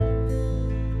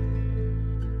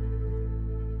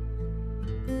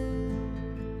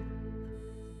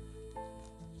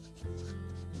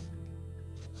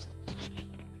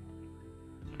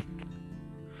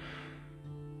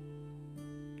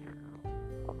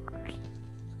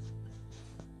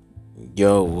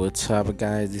Yo, what's up,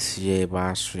 guys? This is Jay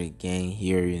Bastard again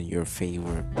here in your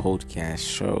favorite podcast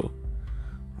show.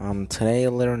 Today,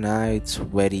 later night, it's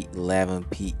already 11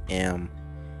 p.m.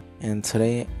 And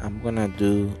today, I'm gonna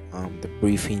do the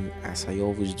briefing as I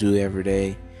always do every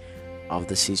day of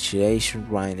the situation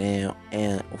right now,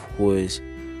 and of course,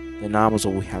 the numbers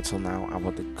that we have till now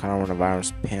about the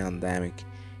coronavirus pandemic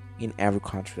in every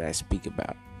country that I speak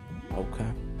about. Okay.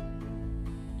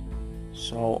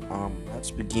 So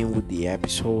let's begin with the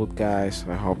episode, guys.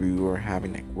 I hope you are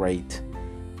having a great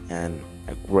and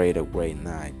a great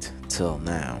night till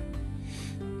now.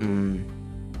 Mm,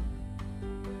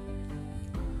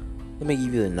 Let me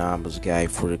give you the numbers,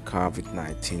 guys, for the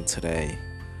COVID-19 today.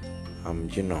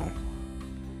 You know,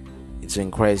 it's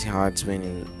been crazy how it's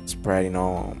been spreading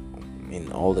all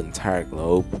in all the entire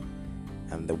globe,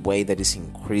 and the way that it's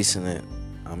increasing it.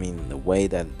 I mean, the way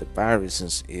that the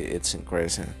virus it's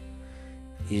increasing.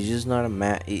 It's just not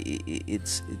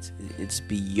it's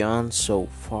beyond so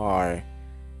far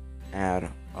out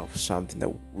of something that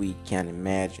we can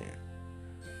imagine,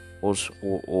 or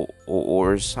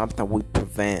something we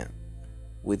prevent.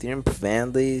 We didn't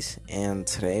prevent this, and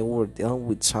today we're dealing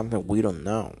with something we don't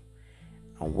know,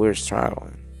 and we're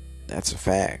struggling. That's a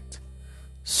fact.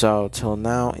 So till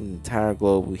now, in the entire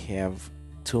globe, we have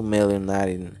 2 million, not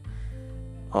in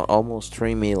almost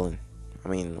 3 million. I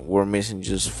mean, we're missing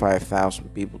just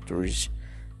 5,000 people to reach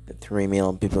the 3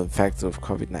 million people infected with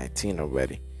COVID-19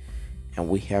 already. And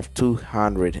we have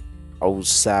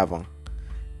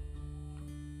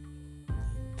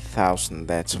 207,000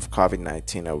 deaths of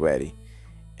COVID-19 already.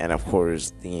 And of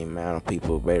course, the amount of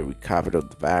people already recovered of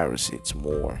the virus, it's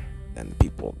more than the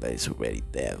people that is already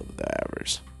dead of the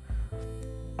virus.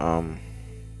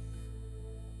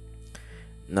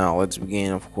 Now let's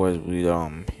begin, of course, with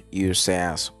USA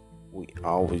as we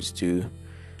always do.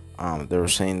 They're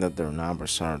saying that their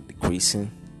numbers are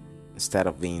decreasing instead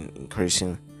of being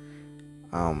increasing.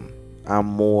 I'm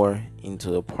more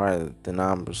into the part that the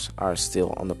numbers are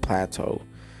still on the plateau.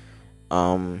 We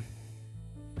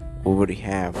already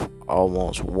have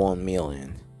almost 1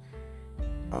 million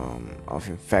of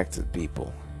infected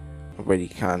people already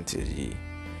counted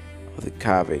of the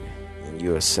COVID in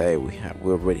USA. We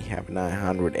already have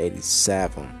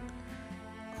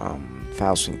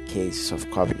 987,000 cases of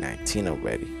COVID-19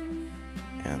 already,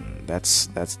 and that's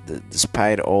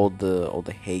despite all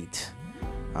the hate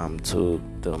to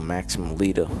the maximum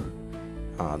leader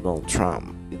Donald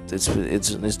Trump. It's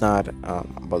not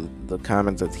about the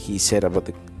comment that he said about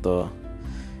the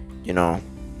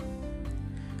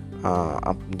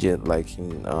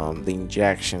the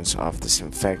injections of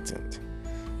disinfectant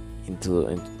into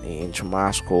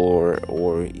intramuscular,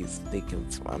 or if they can,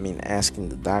 asking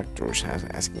Dr.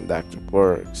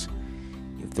 Bergs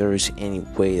if there is any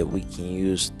way that we can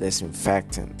use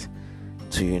disinfectant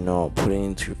to put it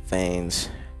into your veins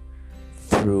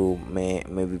through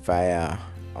maybe via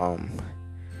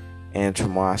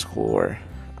intramuscular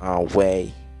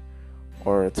way,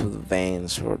 or to the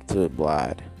veins, or to the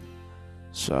blood.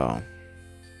 So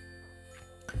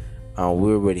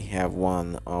we already have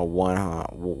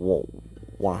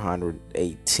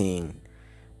 118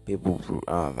 people,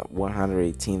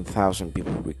 118,000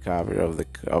 people recovered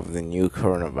of the new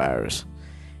coronavirus.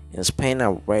 In Spain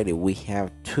already we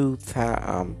have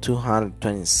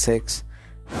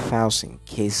 226,000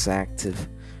 cases active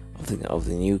of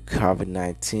the new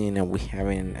COVID-19, and we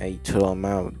having a total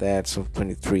amount of deaths of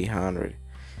 2,300.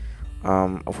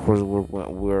 Of course,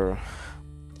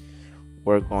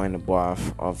 we're going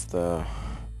above of the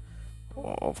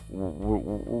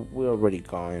we're already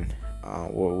going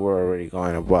we're already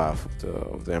going above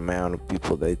of the amount of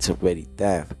people that it's already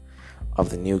dead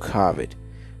of the new COVID,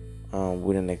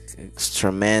 with an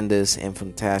tremendous and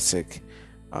fantastic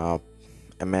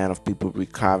amount of people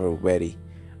recover already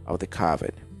of the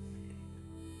COVID.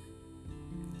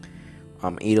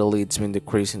 Italy, it's been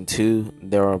decreasing too.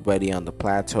 They're already on the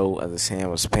plateau at the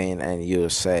same as Spain and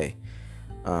USA.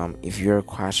 If you're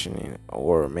questioning,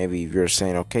 or maybe if you're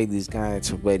saying, okay, these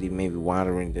guys already maybe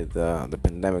wondering that the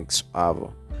pandemic's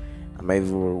over, maybe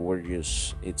we're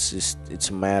just it's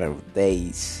a matter of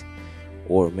days,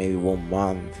 or maybe 1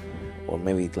 month, or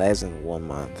maybe less than 1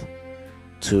 month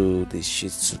to this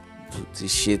shit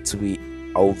to be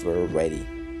over already.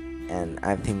 And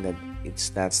I think that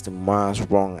that's the most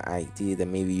wrong idea that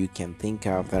maybe you can think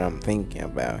of, that I'm thinking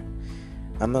about.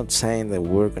 I'm not saying that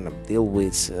we're gonna deal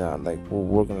with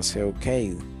we're gonna say,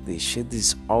 okay, this shit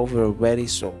is over already,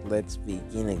 so let's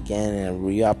begin again and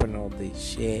reopen all this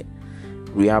shit,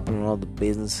 reopen all the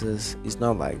businesses. It's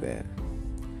not like that.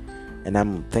 And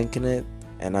I'm thinking it,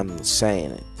 and I'm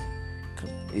saying it.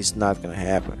 It's not gonna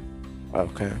happen.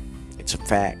 Okay, It's a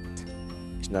fact.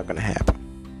 It's not gonna happen.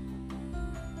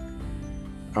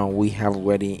 We have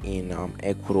already in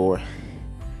Ecuador,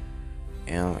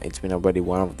 and it's been already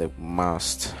one of the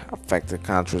most affected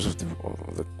countries with the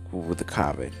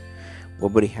COVID. We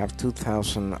already have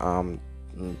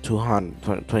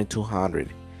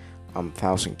 2,200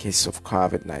 thousand cases of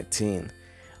COVID-19,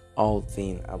 all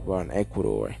thing around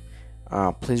Ecuador.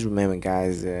 Please remember,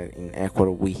 guys, that in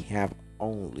Ecuador we have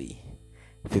only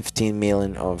 15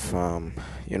 million of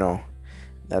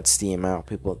that's the amount of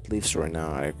people that lives right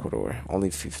now in Ecuador. Only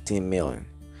 15 million.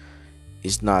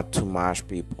 It's not too much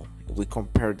people. If we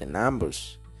compare the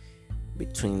numbers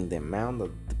between the amount of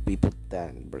the people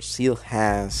that Brazil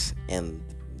has and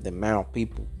the amount of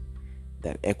people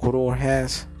that Ecuador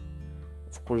has,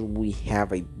 of course we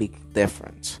have a big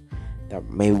difference that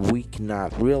maybe we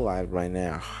cannot realize right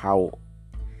now how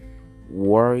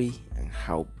worried and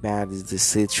how bad is the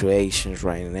situation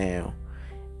right now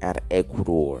at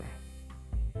Ecuador.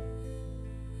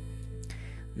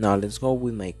 Now let's go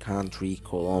with my country,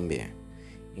 Colombia.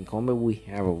 In Colombia we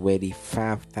have already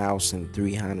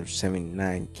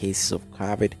 5,379 cases of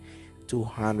COVID,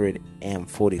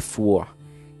 244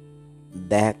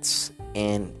 deaths,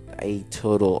 and a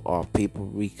total of people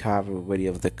recovered already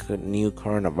of the new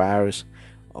coronavirus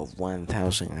of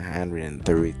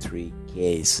 1,133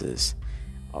 cases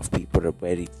of people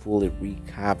already fully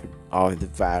recovered of the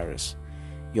virus.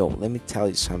 Yo, let me tell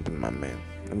you something, my man.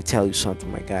 Let me tell you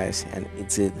something, my guys. And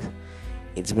it's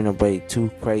been already too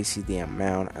crazy, the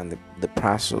amount and the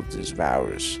process of this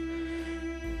virus.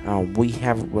 We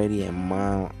have already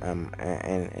amount and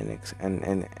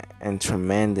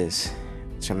tremendous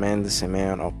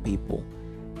amount of people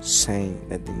saying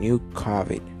that the new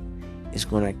COVID is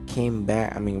gonna came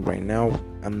back. I mean, right now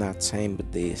I'm not saying but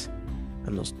this.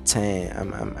 I'm not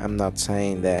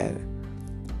saying that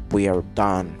we are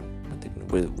done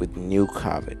with new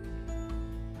COVID.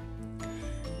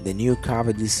 The new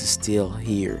COVID is still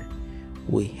here.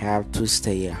 We have to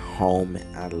stay at home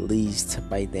at least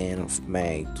by the end of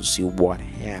May to see what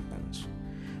happens.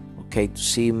 Okay, to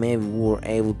see maybe we're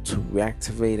able to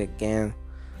reactivate again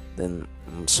then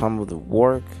some of the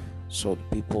work so the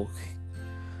people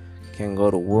can go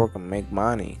to work and make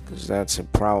money, because that's a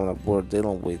problem that we're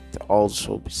dealing with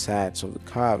also besides of the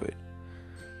COVID.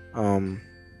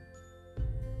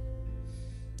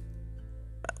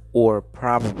 Or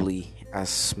probably,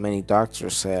 as many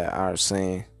doctors are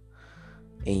saying,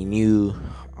 a new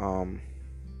a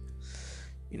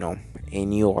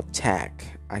new attack.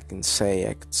 I could say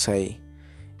it's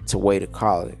a way to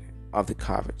call it, of the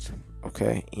COVID.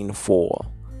 Okay, in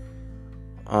fall.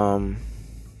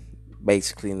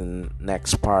 Basically in the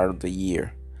next part of the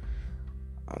year.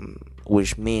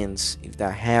 Which means if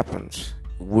that happens,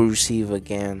 we receive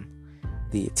again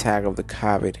the attack of the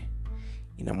COVID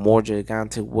in a more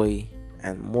gigantic way,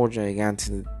 and more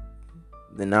gigantic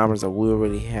the numbers that we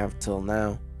already have till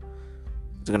now.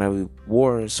 It's gonna be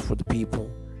worse for the people.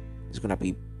 It's gonna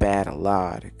be bad a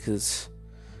lot, because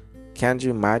can't you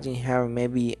imagine having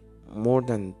maybe more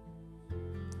than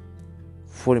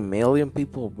 40 million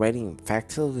people already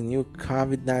infected with the new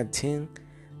COVID-19?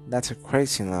 That's a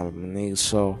crazy number, nigga.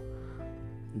 So,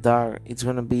 dog, it's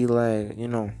gonna be like,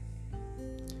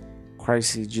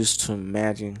 crazy just to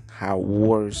imagine how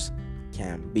worse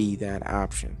can be that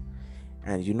option.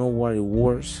 And you know what is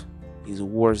worse? Is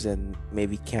worse than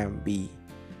maybe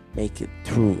make it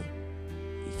through.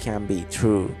 It can be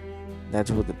true. That's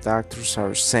what the doctors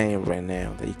are saying right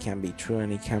now, that it can be true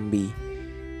and it can be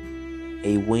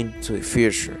a win to the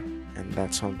future, and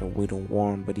that's something we don't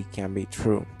want, but it can be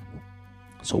true.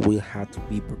 So we'll have to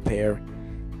be prepared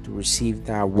to receive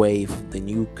that wave of the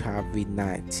new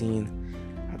COVID-19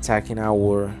 attacking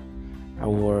our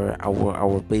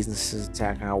businesses,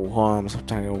 attacking our homes,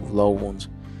 attacking our loved ones,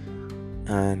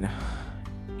 and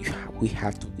we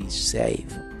have to be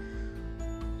safe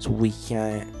so we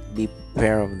can be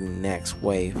prepared of the next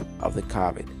wave of the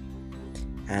COVID,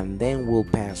 and then we'll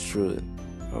pass through it.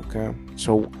 Okay,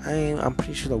 so I'm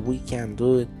pretty sure that we can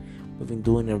do it. We've been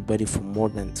doing it already for more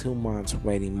than 2 months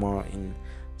already, more in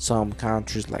some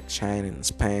countries like China and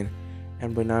Spain.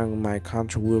 And right now in my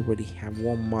country, we already have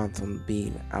 1 month on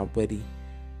being already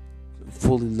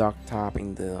fully locked up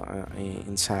in the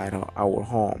inside of our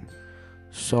home.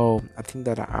 So I think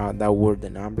that that were the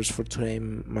numbers for today,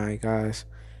 my guys.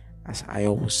 As I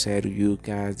always say to you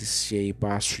guys, this is Jay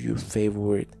Bastro, your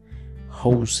favorite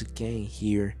host again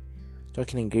here,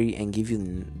 talking and give you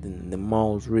the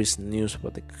most recent news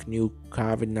about the new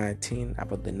COVID-19,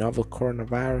 about the novel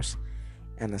coronavirus.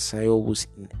 And as I always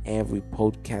in every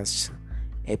podcast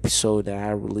episode that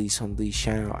I release on this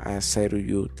channel, I say to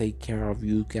you, take care of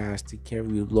you guys, take care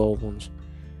of your loved ones,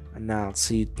 and I'll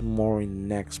see you tomorrow in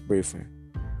the next briefing.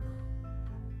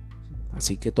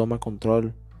 Así que toma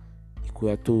control y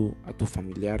cuida a tus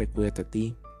familiares, cuídate a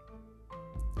ti,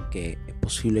 que es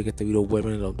posible que este virus vuelva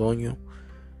en el otoño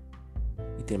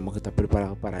y tenemos que estar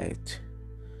preparados para esto.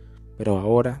 Pero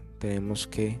ahora tenemos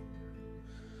que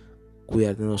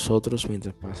cuidar de nosotros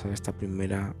mientras pasa esta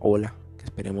primera ola, que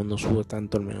esperemos no suba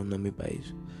tanto, al menos no en mi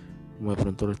país, como de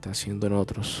pronto lo está haciendo en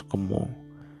otros como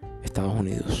Estados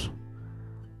Unidos.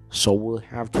 So we'll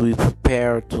have to be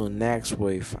prepared to the next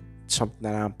wave, something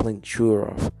that I'm pretty sure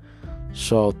of.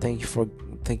 So thank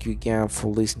you again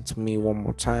for listening to me one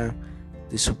more time.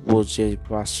 This was Jay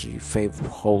Buster, your favorite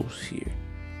host here,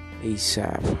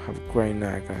 ASAP. Have a great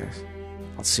night, guys.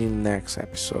 I'll see you in the next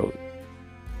episode.